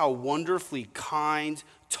see how wonderfully kind,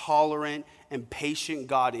 tolerant, and patient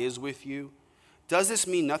God is with you? Does this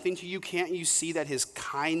mean nothing to you? Can't you see that his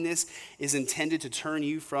kindness is intended to turn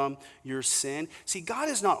you from your sin? See, God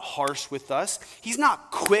is not harsh with us. He's not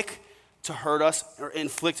quick to hurt us or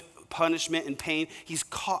inflict punishment and pain. He's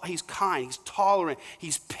kind, he's tolerant,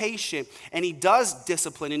 he's patient, and he does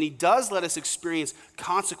discipline, and he does let us experience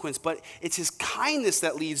consequence, but it's his kindness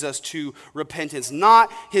that leads us to repentance, not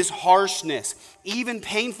his harshness. Even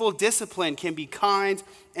painful discipline can be kind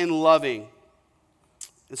and loving.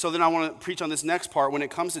 And so then I want to preach on this next part. When it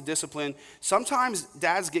comes to discipline, sometimes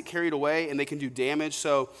dads get carried away and they can do damage.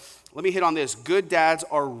 So let me hit on this. Good dads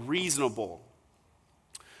are reasonable.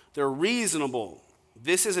 They're reasonable.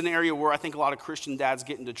 This is an area where I think a lot of Christian dads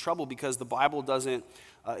get into trouble because the Bible doesn't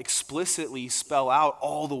explicitly spell out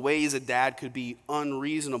all the ways a dad could be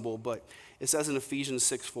unreasonable. But it says in Ephesians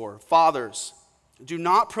 6:4, fathers, Do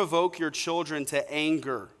not provoke your children to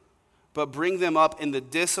anger, but bring them up in the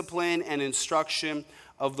discipline and instruction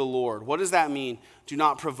of the Lord. What does that mean? Do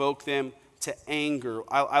not provoke them to anger.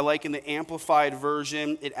 I like in the Amplified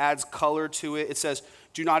Version, it adds color to it. It says,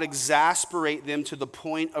 do not exasperate them to the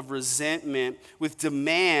point of resentment with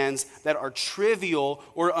demands that are trivial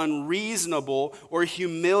or unreasonable or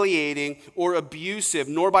humiliating or abusive,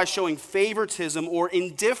 nor by showing favoritism or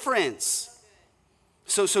indifference.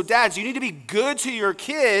 So dads, you need to be good to your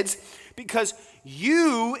kids because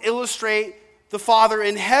you illustrate the Father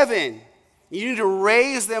in heaven. You need to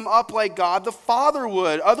raise them up like God the Father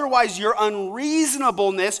would. Otherwise, your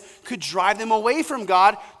unreasonableness could drive them away from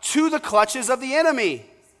God to the clutches of the enemy.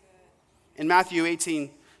 In Matthew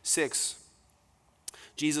 18:6,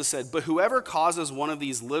 Jesus said, "But whoever causes one of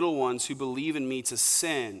these little ones who believe in me to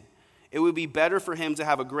sin, it would be better for him to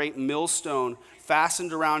have a great millstone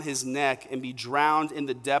fastened around his neck and be drowned in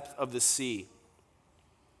the depth of the sea."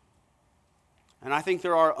 And I think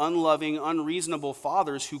there are unloving, unreasonable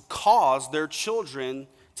fathers who cause their children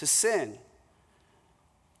to sin.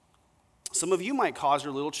 Some of you might cause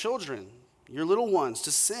your little children, your little ones,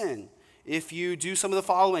 to sin if you do some of the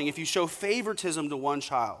following. If you show favoritism to one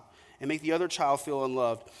child and make the other child feel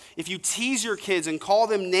unloved. If you tease your kids and call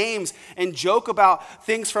them names and joke about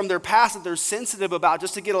things from their past that they're sensitive about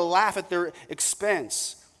just to get a laugh at their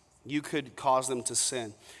expense, you could cause them to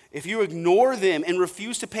sin. If you ignore them and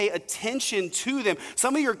refuse to pay attention to them,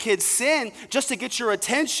 some of your kids sin just to get your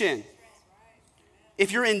attention.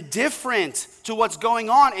 If you're indifferent to what's going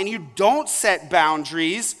on and you don't set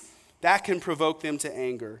boundaries, that can provoke them to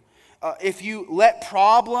anger. If you let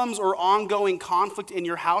problems or ongoing conflict in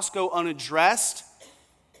your house go unaddressed,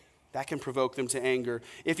 that can provoke them to anger.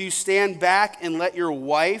 If you stand back and let your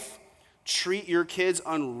wife treat your kids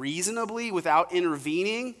unreasonably without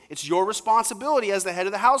intervening, it's your responsibility as the head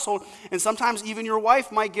of the household. And sometimes even your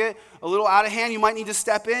wife might get a little out of hand. You might need to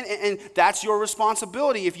step in, and that's your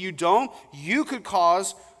responsibility. If you don't, you could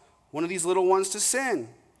cause one of these little ones to sin.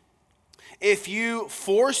 If you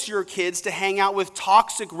force your kids to hang out with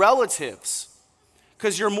toxic relatives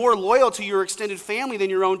because you're more loyal to your extended family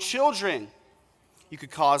than your own children, you could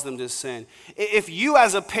cause them to sin. If you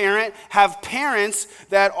as a parent have parents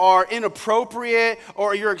that are inappropriate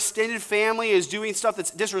or your extended family is doing stuff that's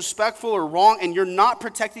disrespectful or wrong and you're not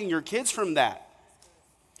protecting your kids from that.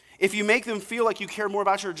 If you make them feel like you care more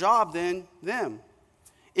about your job than them.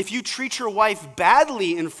 If you treat your wife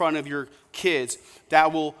badly in front of your kids,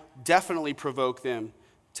 that will definitely provoke them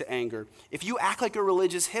to anger. If you act like a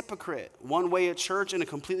religious hypocrite, one way at church and a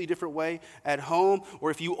completely different way at home, or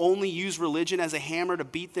if you only use religion as a hammer to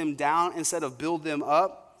beat them down instead of build them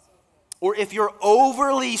up, or if you're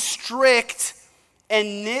overly strict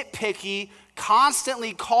and nitpicky,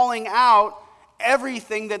 constantly calling out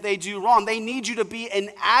everything that they do wrong. They need you to be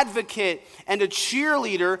an advocate and a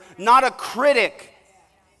cheerleader, not a critic,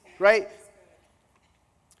 right?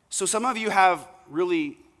 So some of you have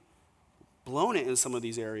really blown it in some of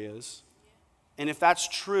these areas. And if that's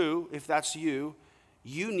true, if that's you,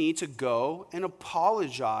 you need to go and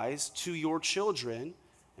apologize to your children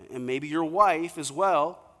and maybe your wife as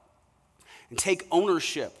well, and take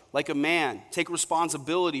ownership like a man. Take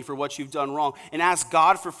responsibility for what you've done wrong and ask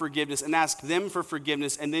God for forgiveness and ask them for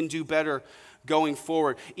forgiveness and then do better going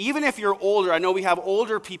forward. Even if you're older, I know we have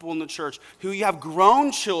older people in the church who you have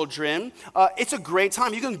grown children, it's a great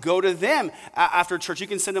time. You can go to them after church. You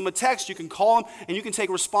can send them a text, you can call them, and you can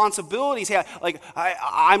take responsibility. Say,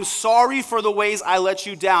 I'm sorry for the ways I let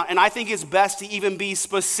you down. And I think it's best to even be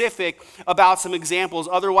specific about some examples.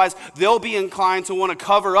 Otherwise, they'll be inclined to want to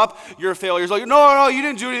cover up your failures. Like, no, you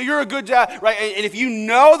didn't do it. You're a good dad, right? And if you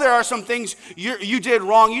know there are some things you did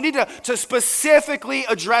wrong, you need to specifically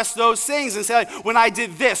address those things and say, like, when I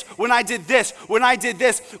did this,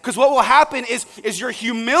 because what will happen is your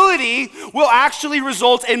humility will actually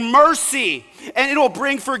result in mercy, and it will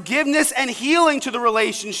bring forgiveness and healing to the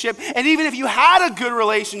relationship. And even if you had a good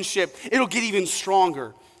relationship, it'll get even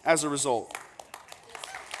stronger as a result.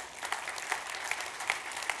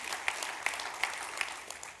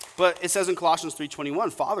 But it says in Colossians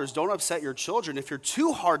 3:21, fathers, don't upset your children. If you're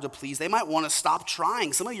too hard to please, they might want to stop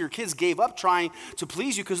trying. Some of your kids gave up trying to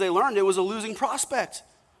please you because they learned it was a losing prospect.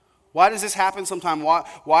 Why does this happen sometimes?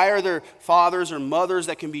 Why are there fathers or mothers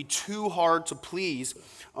that can be too hard to please?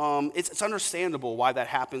 It's understandable why that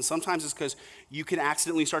happens. Sometimes it's because you can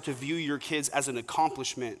accidentally start to view your kids as an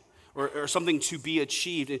accomplishment or something to be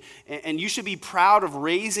achieved. And you should be proud of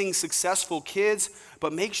raising successful kids,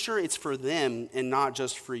 but make sure it's for them and not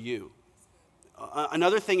just for you.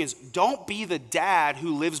 Another thing is, don't be the dad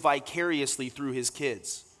who lives vicariously through his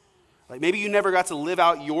kids. Like maybe you never got to live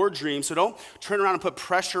out your dream, so don't turn around and put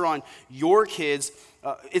pressure on your kids.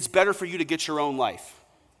 It's better for you to get your own life.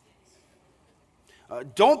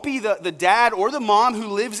 Don't be the dad or the mom who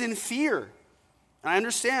lives in fear. And I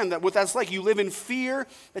understand that what that's like. You live in fear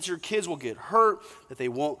that your kids will get hurt, that they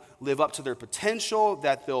won't live up to their potential,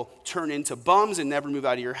 that they'll turn into bums and never move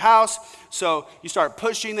out of your house. So you start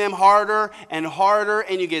pushing them harder,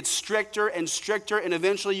 and you get stricter and stricter, and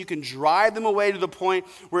eventually you can drive them away to the point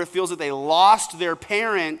where it feels that they lost their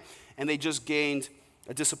parent and they just gained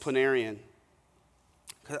a disciplinarian.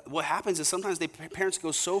 What happens is sometimes parents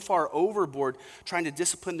go so far overboard trying to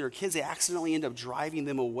discipline their kids, they accidentally end up driving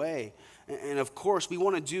them away. And of course, we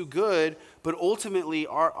want to do good, but ultimately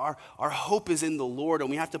our hope is in the Lord, and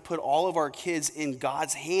we have to put all of our kids in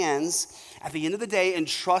God's hands at the end of the day and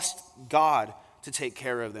trust God to take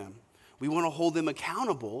care of them. We want to hold them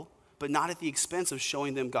accountable, but not at the expense of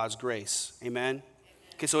showing them God's grace. Amen?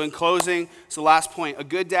 Okay, so in closing, so last point, a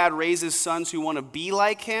good dad raises sons who want to be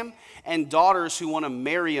like him and daughters who want to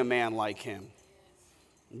marry a man like him.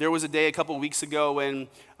 There was a day a couple of weeks ago when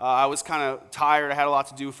I was kind of tired. I had a lot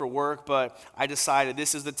to do for work, but I decided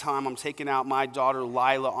this is the time I'm taking out my daughter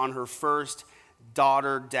Lila on her first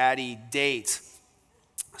daughter-daddy date.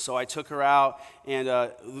 So I took her out,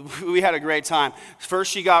 and we had a great time.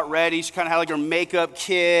 First, she got ready. She kind of had like her makeup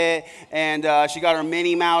kit, and she got her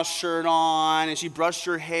Minnie Mouse shirt on, and she brushed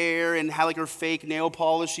her hair and had like her fake nail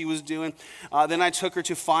polish she was doing. Then I took her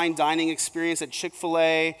to fine dining experience at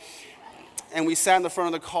Chick-fil-A. And we sat in the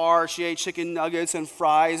front of the car. She ate chicken nuggets and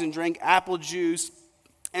fries and drank apple juice.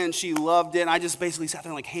 And she loved it. And I just basically sat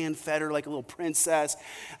there and like hand fed her like a little princess.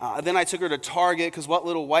 Then I took her to Target, because what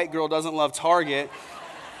little white girl doesn't love Target?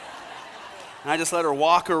 And I just let her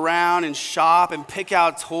walk around and shop and pick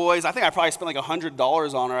out toys. I think I probably spent like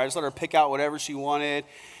 $100 on her. I just let her pick out whatever she wanted.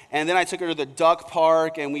 And then I took her to the duck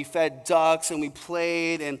park, and we fed ducks, and we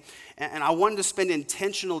played, and I wanted to spend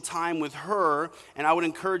intentional time with her. And I would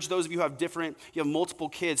encourage those of you who have multiple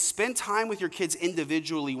kids, spend time with your kids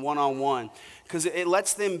individually, one-on-one, because it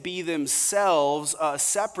lets them be themselves,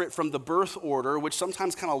 separate from the birth order, which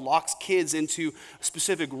sometimes kind of locks kids into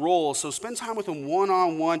specific roles. So spend time with them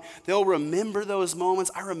one-on-one. They'll remember those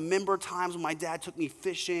moments. I remember times when my dad took me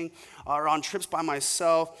fishing or on trips by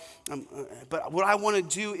myself. But what I want to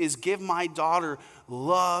do is give my daughter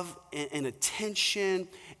love and attention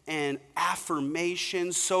and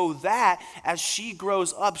affirmation, so that as she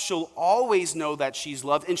grows up, she'll always know that she's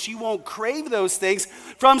loved, and she won't crave those things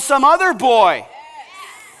from some other boy.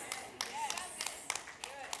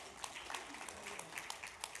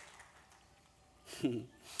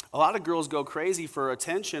 A lot of girls go crazy for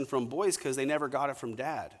attention from boys because they never got it from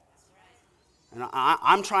dad. And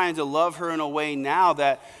I'm trying to love her in a way now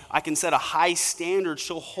that I can set a high standard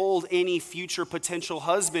she'll hold any future potential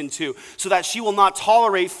husband to, so that she will not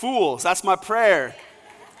tolerate fools. That's my prayer.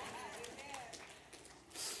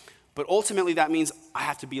 But ultimately that means I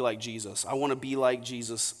have to be like Jesus. I want to be like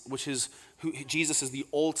Jesus, Jesus is the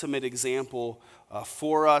ultimate example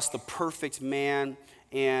for us, the perfect man.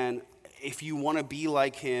 And if you want to be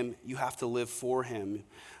like him, you have to live for him.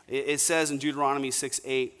 It says in Deuteronomy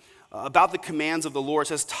 6:8, about the commands of the Lord, it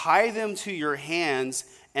says, tie them to your hands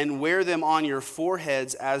and wear them on your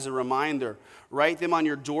foreheads as a reminder. Write them on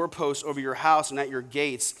your doorposts over your house and at your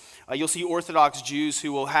gates. You'll see Orthodox Jews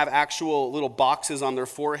who will have actual little boxes on their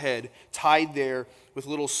forehead tied there with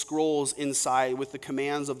little scrolls inside with the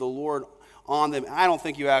commands of the Lord on them. I don't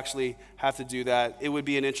think you actually have to do that. It would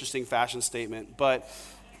be an interesting fashion statement. But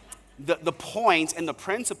the point and the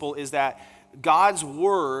principle is that God's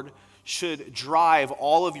word should drive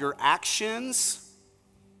all of your actions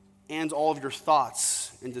and all of your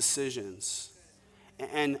thoughts and decisions.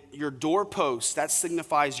 And your doorpost, that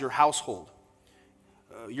signifies your household.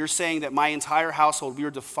 You're saying that my entire household, we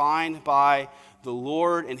are defined by the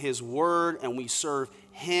Lord and his word, and we serve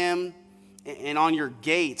him. And on your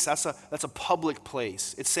gates, that's a public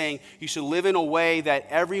place. It's saying you should live in a way that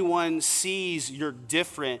everyone sees you're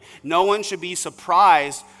different. No one should be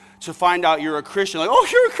surprised to find out you're a Christian. Like, oh,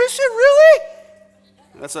 you're a Christian, really?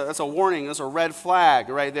 That's a warning. That's a red flag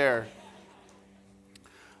right there.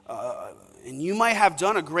 And you might have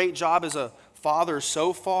done a great job as a father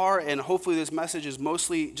so far, and hopefully this message is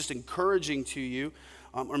mostly just encouraging to you.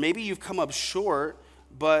 Or maybe you've come up short,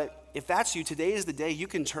 but if that's you, today is the day you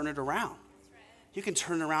can turn it around. you can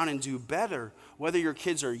turn around and do better. Whether your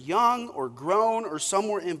kids are young or grown or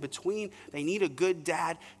somewhere in between, they need a good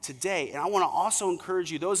dad today. And I want to also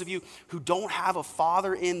encourage you, those of you who don't have a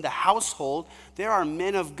father in the household, there are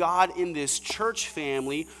men of God in this church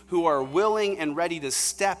family who are willing and ready to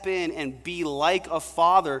step in and be like a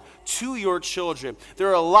father to your children. There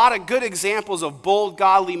are a lot of good examples of bold,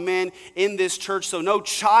 godly men in this church, so no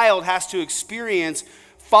child has to experience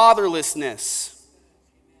fatherlessness.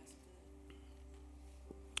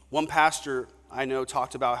 One pastor I know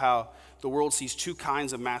talked about how the world sees two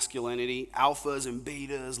kinds of masculinity, alphas and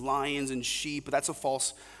betas, lions and sheep, but that's a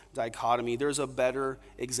false dichotomy. There's a better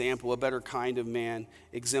example, a better kind of man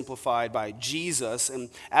exemplified by Jesus. And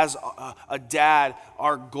as a dad,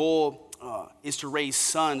 our goal is to raise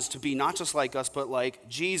sons to be not just like us, but like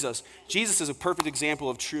Jesus. Jesus is a perfect example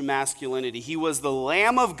of true masculinity. He was the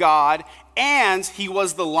Lamb of God and he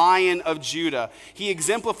was the Lion of Judah. He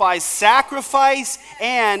exemplifies sacrifice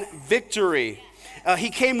and victory.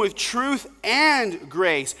 He came with truth and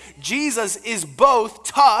grace. Jesus is both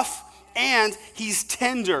tough and he's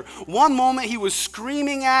tender. One moment he was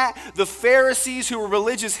screaming at the Pharisees who were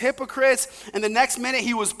religious hypocrites, and the next minute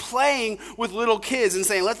he was playing with little kids and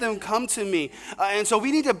saying, let them come to me. And so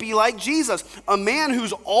we need to be like Jesus. A man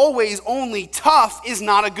who's always only tough is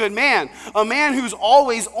not a good man. A man who's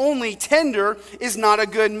always only tender is not a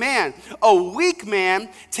good man. A weak man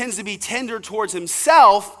tends to be tender towards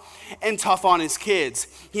himself and tough on his kids.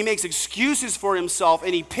 He makes excuses for himself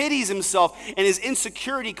and he pities himself, and his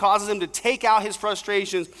insecurity causes him to take out his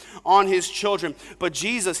frustrations on his children. But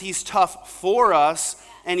Jesus, he's tough for us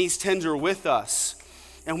and he's tender with us.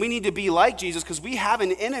 And we need to be like Jesus because we have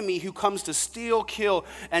an enemy who comes to steal, kill,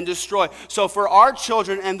 and destroy. So for our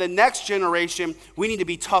children and the next generation, we need to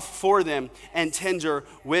be tough for them and tender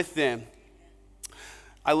with them.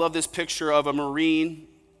 I love this picture of a Marine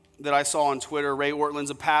that I saw on Twitter. Ray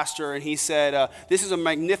Ortland's a pastor, and he said, this is a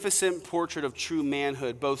magnificent portrait of true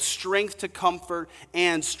manhood, both strength to comfort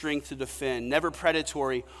and strength to defend. Never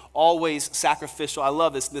predatory, always sacrificial. I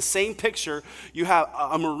love this. In the same picture, you have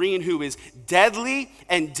a Marine who is deadly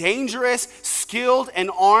and dangerous, skilled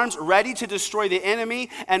and armed, ready to destroy the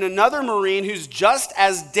enemy, and another Marine who's just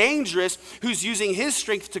as dangerous, who's using his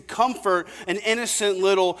strength to comfort an innocent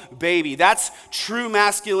little baby. That's true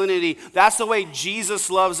masculinity. That's the way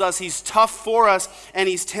Jesus loves us. He's tough for us and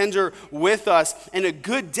he's tender with us. And a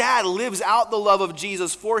good dad lives out the love of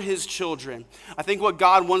Jesus for his children. I think what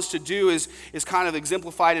God wants to do is kind of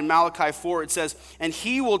exemplified in Malachi 4. It says, and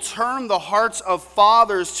he will turn the hearts of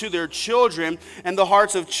fathers to their children and the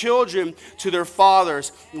hearts of children to their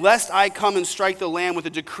fathers, lest I come and strike the land with a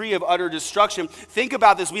decree of utter destruction. Think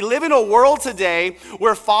about this. We live in a world today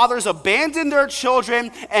where fathers abandon their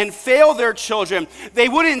children and fail their children. They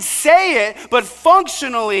wouldn't say it, but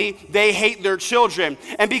functionally, they hate their children.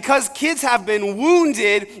 And because kids have been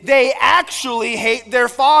wounded, they actually hate their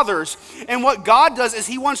fathers. And what God does is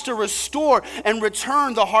he wants to restore and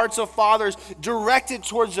return the hearts of fathers directed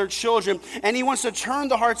towards their children. And he wants to turn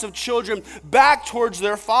the hearts of children back towards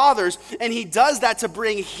their fathers. And he does that to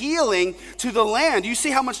bring healing to the land. You see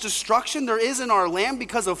how much destruction there is in our land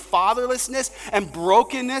because of fatherlessness and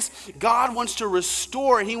brokenness? God wants to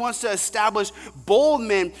restore, and he wants to establish bold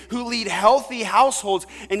men who lead healthy households.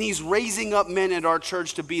 And he's raising up men at our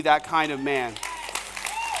church to be that kind of man.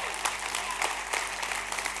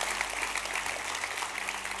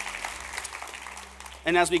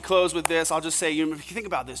 And as we close with this, I'll just say, if you think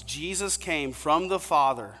about this, Jesus came from the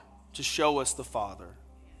Father to show us the Father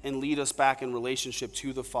and lead us back in relationship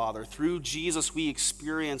to the Father. Through Jesus, we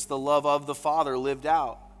experience the love of the Father lived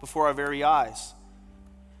out before our very eyes.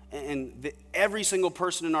 And every single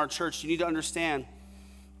person in our church, you need to understand,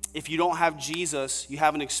 if you don't have Jesus, you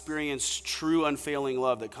haven't experienced true unfailing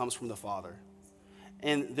love that comes from the Father.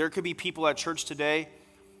 And there could be people at church today,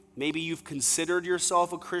 maybe you've considered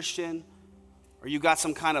yourself a Christian, or you got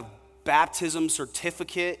some kind of baptism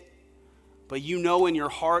certificate, but you know in your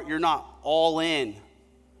heart you're not all in.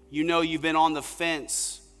 You know you've been on the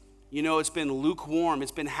fence. You know it's been lukewarm,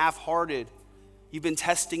 it's been half-hearted. You've been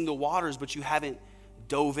testing the waters, but you haven't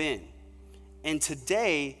dove in. And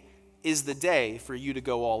today is the day for you to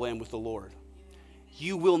go all in with the Lord.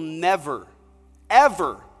 You will never,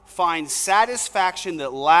 ever find satisfaction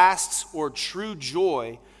that lasts or true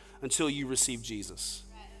joy until you receive Jesus.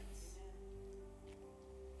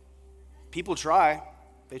 People try.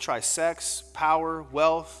 They try sex, power,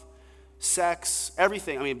 wealth, sex,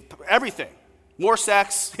 everything. I mean, everything. More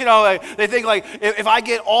sex. You know, they think like, if I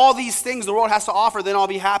get all these things the world has to offer, then I'll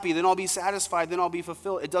be happy, then I'll be satisfied, then I'll be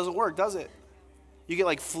fulfilled. It doesn't work, does it? You get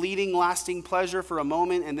like fleeting, lasting pleasure for a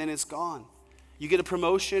moment, and then it's gone. You get a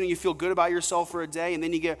promotion and you feel good about yourself for a day, and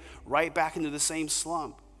then you get right back into the same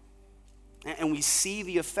slump. And we see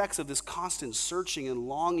the effects of this constant searching and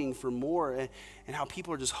longing for more, and how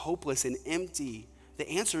people are just hopeless and empty. The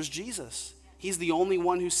answer is Jesus. He's the only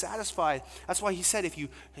one who's satisfied. That's why he said, if you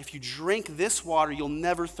drink this water, you'll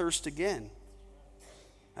never thirst again.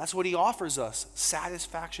 That's what he offers us,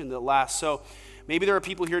 satisfaction that lasts. So maybe there are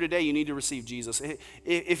people here today, you need to receive Jesus.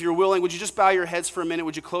 If you're willing, would you just bow your heads for a minute?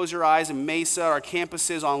 Would you close your eyes in Mesa, our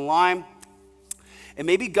campuses, online? And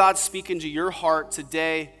maybe God's speaking to your heart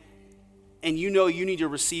today, and you know you need to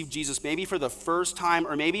receive Jesus, maybe for the first time,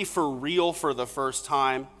 or maybe for real for the first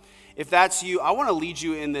time. If that's you, I want to lead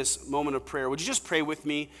you in this moment of prayer. Would you just pray with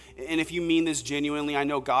me? And if you mean this genuinely, I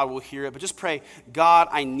know God will hear it, but just pray, God,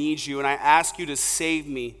 I need you, and I ask you to save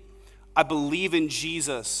me. I believe in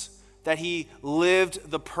Jesus, that he lived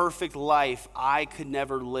the perfect life I could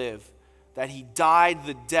never live, that he died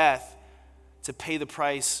the death to pay the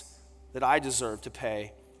price that I deserve to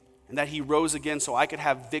pay, and that he rose again so I could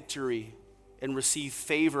have victory and receive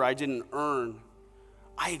favor I didn't earn.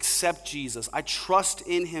 I accept Jesus. I trust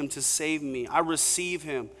in him to save me. I receive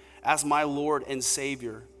him as my Lord and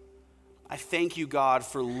Savior. I thank you, God,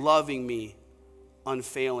 for loving me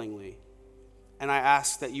unfailingly. And I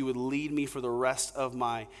ask that you would lead me for the rest of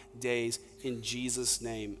my days. In Jesus'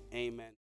 name, amen.